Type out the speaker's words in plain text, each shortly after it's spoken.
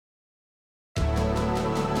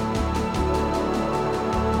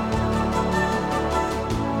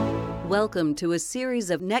Welcome to a series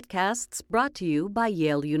of netcasts brought to you by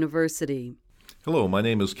Yale University. Hello, my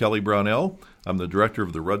name is Kelly Brownell. I'm the director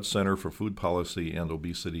of the Rudd Center for Food Policy and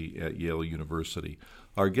Obesity at Yale University.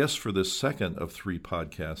 Our guest for this second of three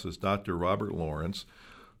podcasts is Dr. Robert Lawrence,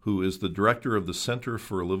 who is the director of the Center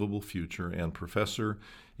for a Livable Future and professor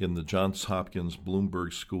in the Johns Hopkins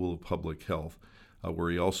Bloomberg School of Public Health,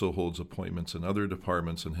 where he also holds appointments in other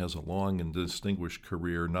departments and has a long and distinguished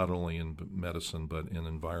career not only in medicine but in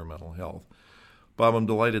environmental health. Bob, I'm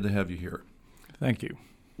delighted to have you here. Thank you.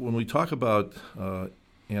 When we talk about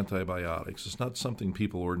antibiotics, it's not something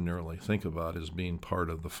people ordinarily think about as being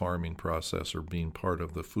part of the farming process or being part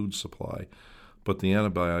of the food supply, but the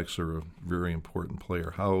antibiotics are a very important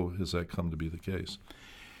player. How has that come to be the case?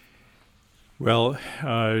 Well,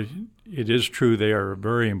 it is true they are a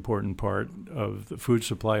very important part of the food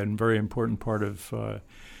supply and very important part of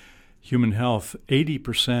human health.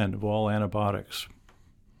 80% of all antibiotics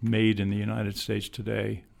made in the United States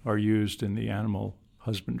today are used in the animal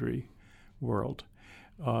husbandry world.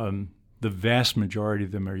 The vast majority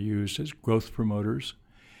of them are used as growth promoters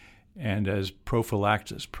and as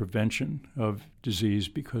prophylaxis, prevention of disease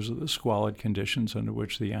because of the squalid conditions under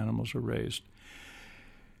which the animals are raised.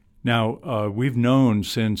 Now, we've known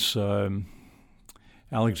since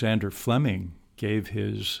Alexander Fleming gave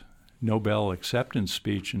his Nobel acceptance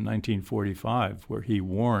speech in 1945, where he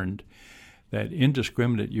warned that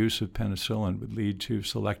indiscriminate use of penicillin would lead to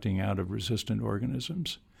selecting out of resistant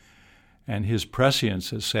organisms. And his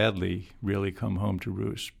prescience has sadly really come home to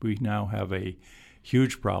roost. We now have a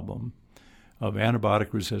huge problem of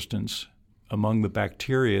antibiotic resistance among the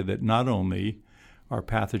bacteria that not only are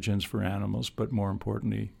pathogens for animals, but more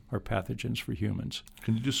importantly, are pathogens for humans.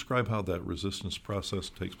 Can you describe how that resistance process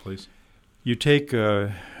takes place? You take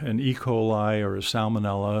an E. coli or a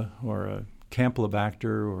Salmonella or a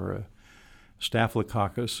Campylobacter or a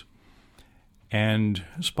Staphylococcus, and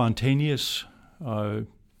spontaneous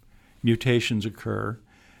mutations occur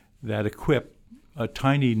that equip a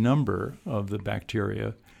tiny number of the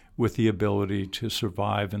bacteria with the ability to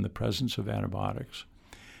survive in the presence of antibiotics.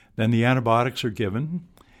 Then the antibiotics are given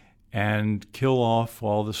and kill off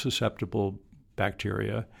all the susceptible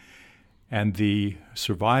bacteria, and the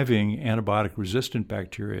surviving antibiotic-resistant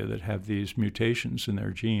bacteria that have these mutations in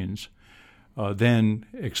their genes then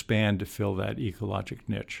expand to fill that ecologic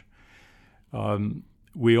niche.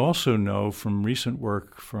 We also know from recent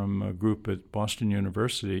work from a group at Boston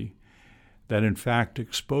University that, in fact,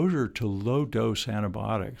 exposure to low-dose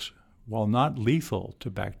antibiotics, while not lethal to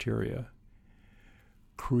bacteria,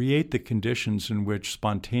 create the conditions in which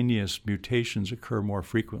spontaneous mutations occur more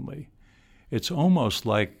frequently. It's almost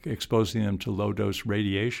like exposing them to low-dose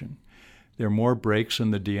radiation. There are more breaks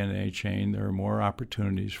in the DNA chain. There are more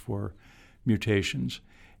opportunities for mutations.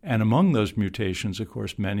 And among those mutations, of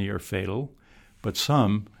course, many are fatal, but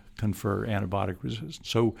some confer antibiotic resistance.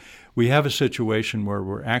 So we have a situation where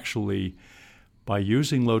we're actually, by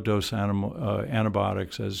using low-dose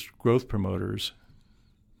antibiotics as growth promoters,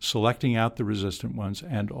 selecting out the resistant ones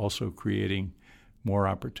and also creating more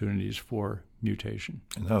opportunities for mutation.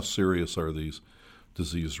 And how serious are these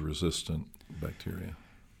disease-resistant bacteria?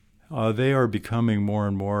 They are becoming more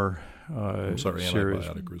and more serious.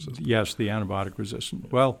 Antibiotic resistant. Yes, the antibiotic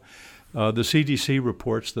resistant. Well, the CDC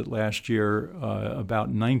reports that last year about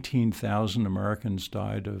 19,000 Americans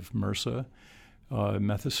died of MRSA,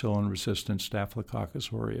 methicillin-resistant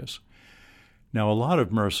Staphylococcus aureus. Now, a lot of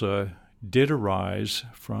MRSA did arise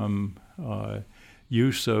from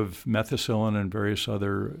use of methicillin and various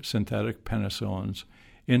other synthetic penicillins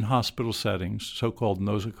in hospital settings, so-called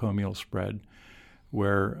nosocomial spread,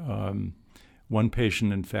 where one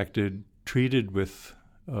patient infected, treated with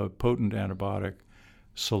a potent antibiotic,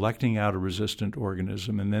 selecting out a resistant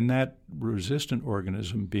organism, and then that resistant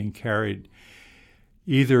organism being carried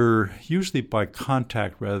either usually by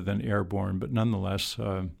contact rather than airborne, but nonetheless,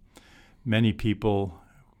 many people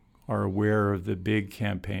are aware of the big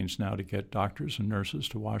campaigns now to get doctors and nurses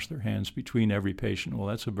to wash their hands between every patient. Well,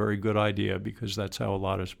 that's a very good idea because that's how a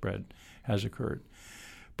lot of spread has occurred.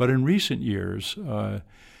 But in recent years,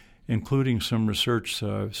 including some research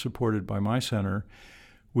supported by my center,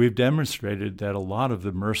 we've demonstrated that a lot of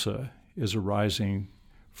the MRSA is arising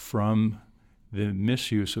from the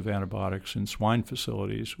misuse of antibiotics in swine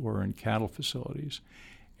facilities or in cattle facilities,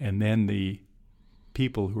 and then the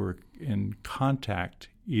people who are in contact,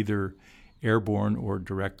 either airborne or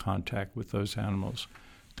direct contact with those animals,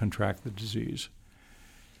 contract the disease.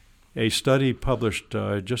 A study published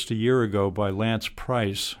just a year ago by Lance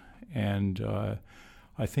Price, and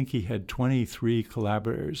I think he had 23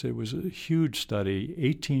 collaborators. It was a huge study,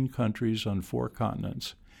 18 countries on 4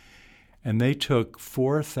 continents. And they took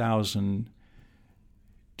 4,000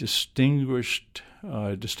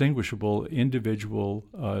 distinguishable individual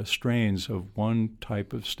strains of one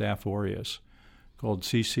type of Staph aureus called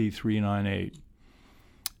CC398.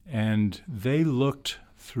 And they looked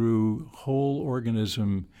through whole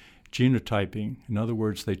organism genotyping. In other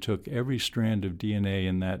words, they took every strand of DNA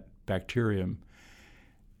in that bacterium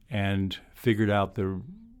and figured out the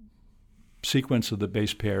sequence of the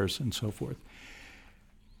base pairs and so forth.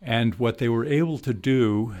 And what they were able to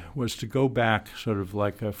do was to go back sort of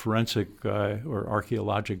like a forensic or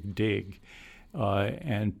archaeologic dig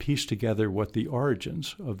and piece together what the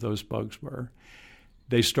origins of those bugs were.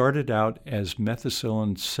 They started out as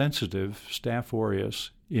methicillin-sensitive Staph aureus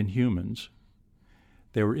in humans.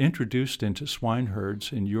 They were introduced into swine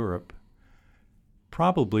herds in Europe,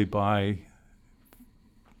 probably by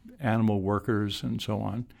animal workers and so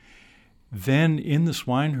on. Then in the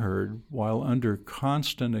swine herd, while under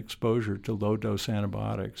constant exposure to low-dose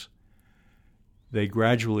antibiotics, they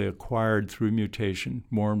gradually acquired through mutation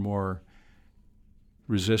more and more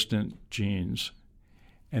resistant genes.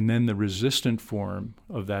 And then the resistant form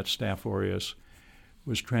of that Staph aureus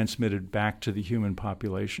was transmitted back to the human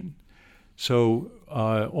population. So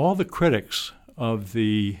all the critics of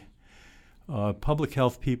the public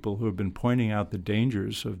health people who have been pointing out the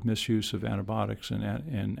dangers of misuse of antibiotics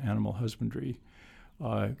in animal husbandry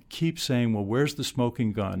keep saying, well, where's the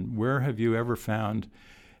smoking gun? Where have you ever found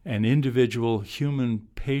an individual human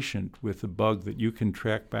patient with a bug that you can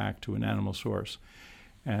track back to an animal source?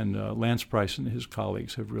 And Lance Price and his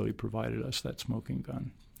colleagues have really provided us that smoking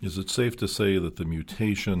gun. Is it safe to say that the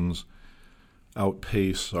mutations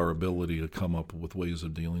outpace our ability to come up with ways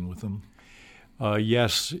of dealing with them?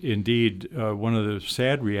 Yes, indeed. One of the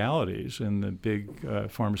sad realities in the big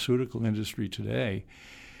pharmaceutical industry today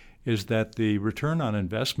is that the return on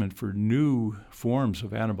investment for new forms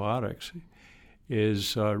of antibiotics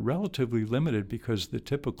is relatively limited because the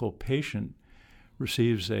typical patient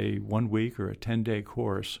receives a 1-week or a 10-day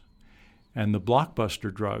course, and the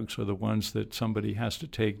blockbuster drugs are the ones that somebody has to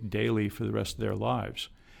take daily for the rest of their lives.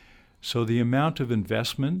 So the amount of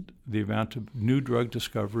investment, the amount of new drug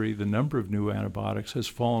discovery, the number of new antibiotics has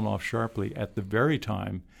fallen off sharply at the very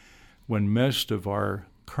time when most of our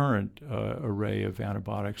current array of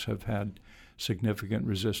antibiotics have had significant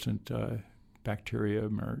resistant bacteria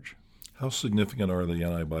emerge. How significant are the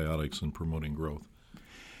antibiotics in promoting growth?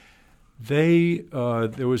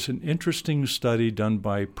 There was an interesting study done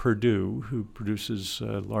by Purdue, who produces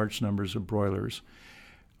large numbers of broilers.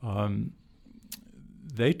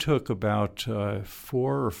 They took about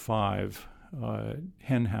 4 or 5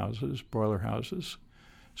 hen houses, broiler houses,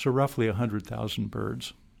 so roughly 100,000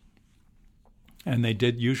 birds. And they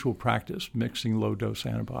did usual practice, mixing low-dose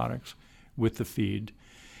antibiotics with the feed.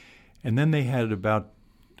 And then they had about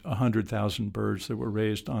 100,000 birds that were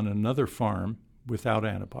raised on another farm without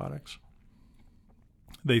antibiotics.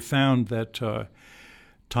 They found that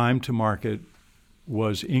time to market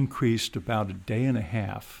was increased about a day and a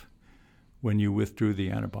half when you withdrew the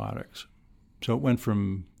antibiotics. So it went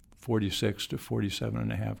from 46 to 47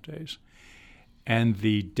 and a half days. And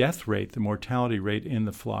the death rate, the mortality rate in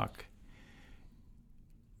the flock,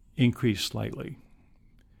 increased slightly.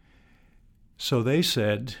 So they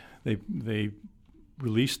said, they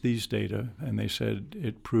released these data, and they said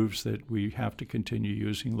it proves that we have to continue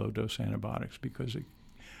using low-dose antibiotics because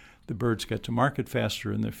the birds get to market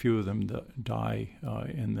faster and the few of them die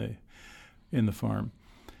in the farm.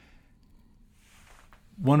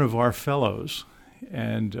 One of our fellows,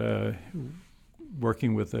 and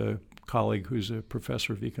working with a colleague who's a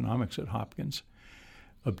professor of economics at Hopkins,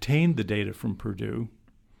 obtained the data from Purdue,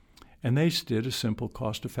 and they did a simple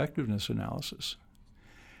cost-effectiveness analysis.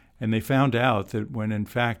 And they found out that when, in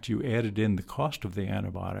fact, you added in the cost of the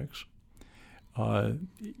antibiotics,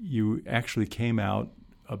 you actually came out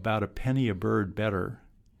about a penny a bird better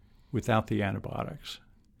without the antibiotics.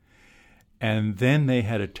 And then they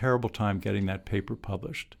had a terrible time getting that paper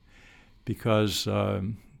published because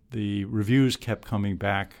the reviews kept coming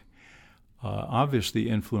back, obviously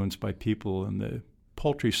influenced by people in the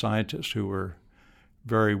poultry scientists who were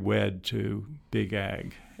very wed to big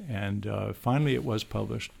ag. And finally it was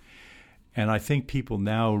published. And I think people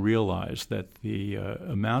now realize that the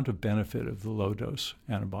amount of benefit of the low-dose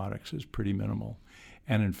antibiotics is pretty minimal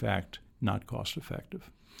and, in fact, not cost-effective.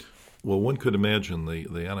 Well, one could imagine the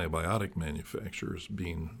antibiotic manufacturers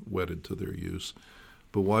being wedded to their use,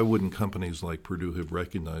 but why wouldn't companies like Purdue have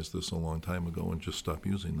recognized this a long time ago and just stop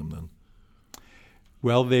using them then?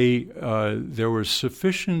 Well, there was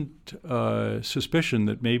sufficient suspicion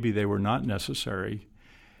that maybe they were not necessary,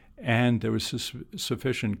 And there was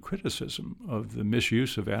sufficient criticism of the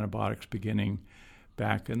misuse of antibiotics beginning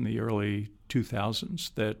back in the early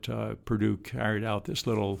 2000s that Purdue carried out this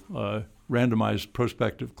little randomized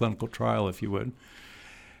prospective clinical trial, if you would.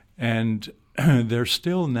 And there's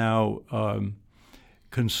still now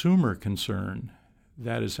consumer concern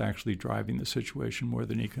that is actually driving the situation more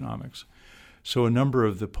than economics. So a number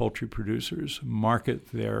of the poultry producers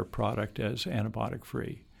market their product as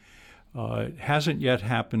antibiotic-free. It hasn't yet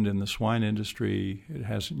happened in the swine industry. It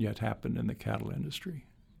hasn't yet happened in the cattle industry.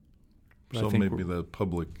 But so maybe the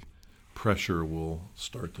public pressure will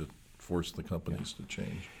start to force the companies to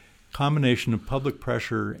change. Combination of public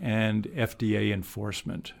pressure and FDA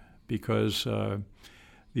enforcement, because the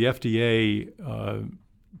FDA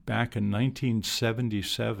back in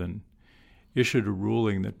 1977 issued a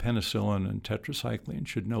ruling that penicillin and tetracycline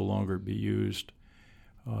should no longer be used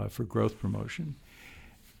for growth promotion.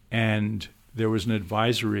 And there was an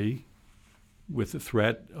advisory with the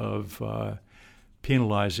threat of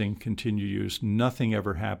penalizing continued use. Nothing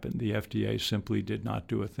ever happened. The FDA simply did not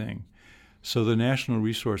do a thing. So the National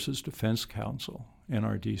Resources Defense Council,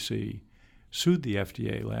 NRDC, sued the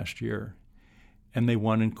FDA last year, and they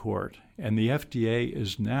won in court. And the FDA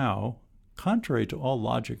is now, contrary to all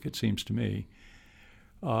logic, it seems to me,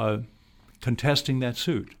 contesting that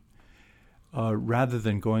suit rather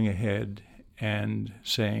than going ahead and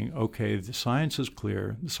saying, okay, the science is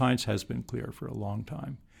clear. The science has been clear for a long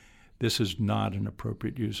time. This is not an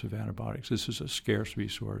appropriate use of antibiotics. This is a scarce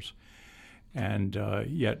resource. And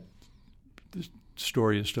yet the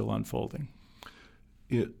story is still unfolding.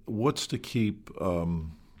 What's to keep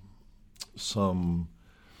some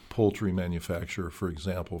poultry manufacturer, for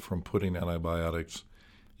example, from putting antibiotics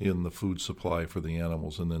in the food supply for the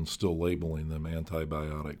animals and then still labeling them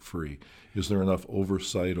antibiotic-free? Is there enough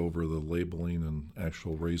oversight over the labeling and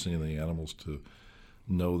actual raising of the animals to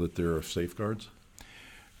know that there are safeguards?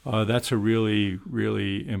 That's a really,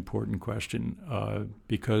 really important question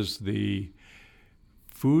because the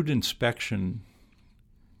food inspection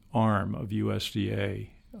arm of USDA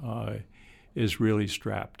is really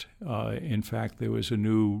strapped. In fact, there was a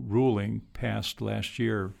new ruling passed last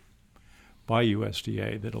year by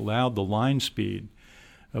USDA that allowed the line speed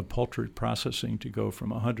of poultry processing to go from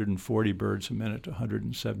 140 birds a minute to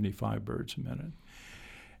 175 birds a minute,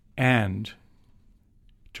 and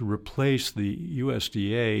to replace the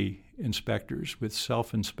USDA inspectors with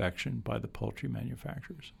self-inspection by the poultry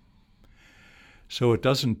manufacturers. So it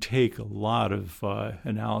doesn't take a lot of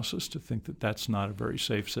analysis to think that that's not a very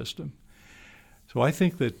safe system. So I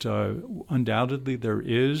think that undoubtedly there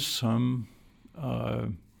is some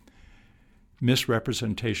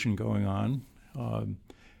misrepresentation going on.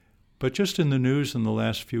 But just in the news in the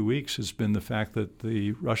last few weeks has been the fact that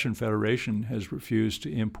the Russian Federation has refused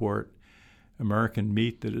to import American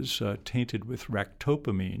meat that is tainted with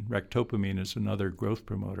ractopamine. Ractopamine is another growth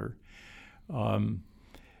promoter.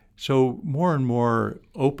 So more and more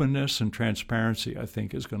openness and transparency, I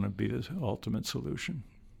think, is going to be the ultimate solution.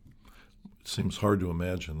 It seems hard to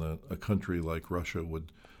imagine that a country like Russia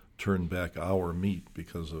would turn back our meat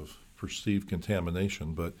because of perceived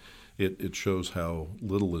contamination, but it shows how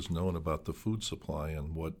little is known about the food supply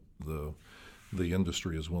and what the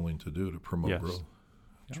industry is willing to do to promote growth.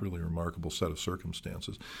 It's really a remarkable set of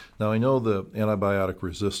circumstances. Now, I know the antibiotic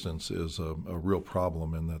resistance is a real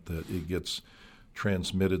problem in that it gets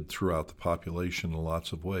transmitted throughout the population in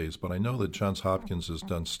lots of ways, but I know that Johns Hopkins has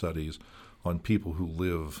done studies on people who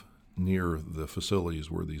live near the facilities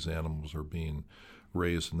where these animals are being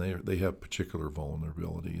raised, and they have particular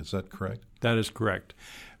vulnerability. Is that correct? That is correct.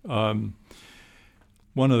 One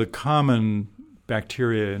of the common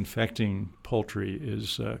bacteria infecting poultry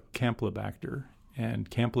is Campylobacter, and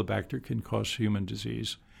Campylobacter can cause human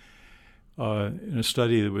disease. In a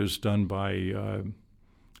study that was done by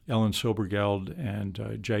Ellen Silbergeld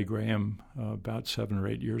and Jay Graham about 7 or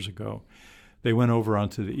 8 years ago, they went over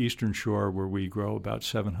onto the eastern shore where we grow about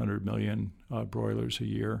 700 million broilers a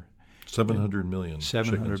year. 700 million.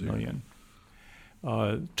 700 million.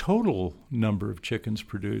 Total number of chickens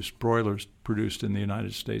produced, broilers produced in the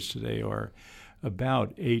United States today are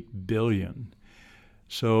about 8 billion.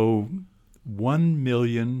 So 1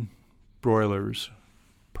 million broilers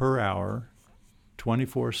per hour,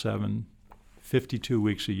 24/7, 52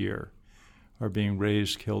 weeks a year are being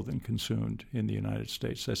raised, killed, and consumed in the United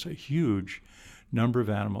States. That's a huge number of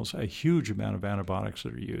animals, a huge amount of antibiotics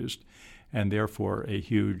that are used, and therefore a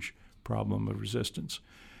huge problem of resistance.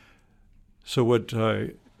 So what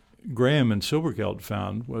Graham and Silbergeld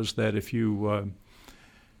found was that if you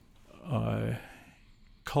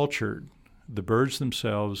cultured the birds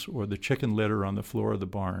themselves or the chicken litter on the floor of the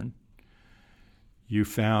barn, You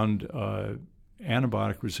found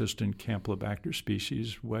antibiotic-resistant Campylobacter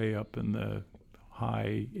species way up in the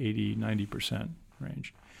high 80, 90%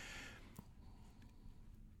 range.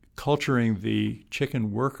 Culturing the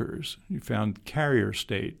chicken workers, you found carrier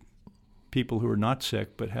state, people who were not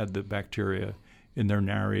sick but had the bacteria in their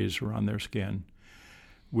nares or on their skin,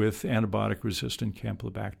 with antibiotic-resistant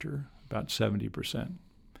Campylobacter, about 70%.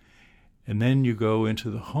 And then you go into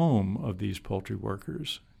the home of these poultry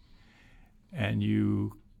workers and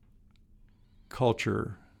you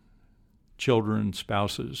culture children,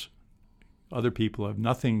 spouses, other people who have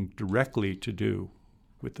nothing directly to do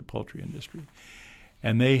with the poultry industry.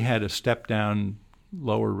 And they had a step-down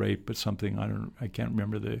lower rate, but something, I can't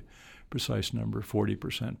remember the precise number,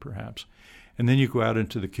 40% perhaps. And then you go out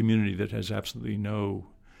into the community that has absolutely no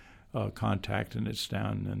contact, and it's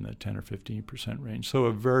down in the 10 or 15% range. So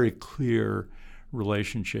a very clear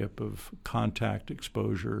relationship of contact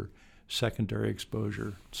exposure, secondary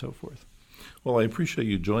exposure, so forth. Well, I appreciate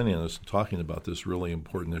you joining us and talking about this really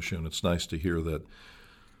important issue, and it's nice to hear that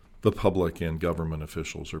the public and government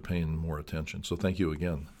officials are paying more attention. So thank you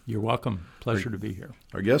again. You're welcome. Pleasure to be here.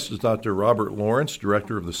 Our guest is Dr. Robert Lawrence,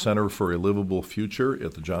 Director of the Center for a Livable Future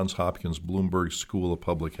at the Johns Hopkins Bloomberg School of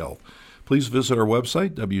Public Health. Please visit our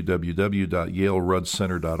website,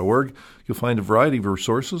 www.yaleruddcenter.org. You'll find a variety of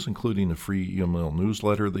resources, including a free email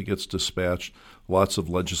newsletter that gets dispatched, lots of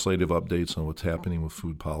legislative updates on what's happening with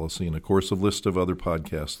food policy, and, of course, a list of other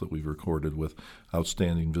podcasts that we've recorded with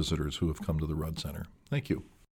outstanding visitors who have come to the Rudd Center. Thank you.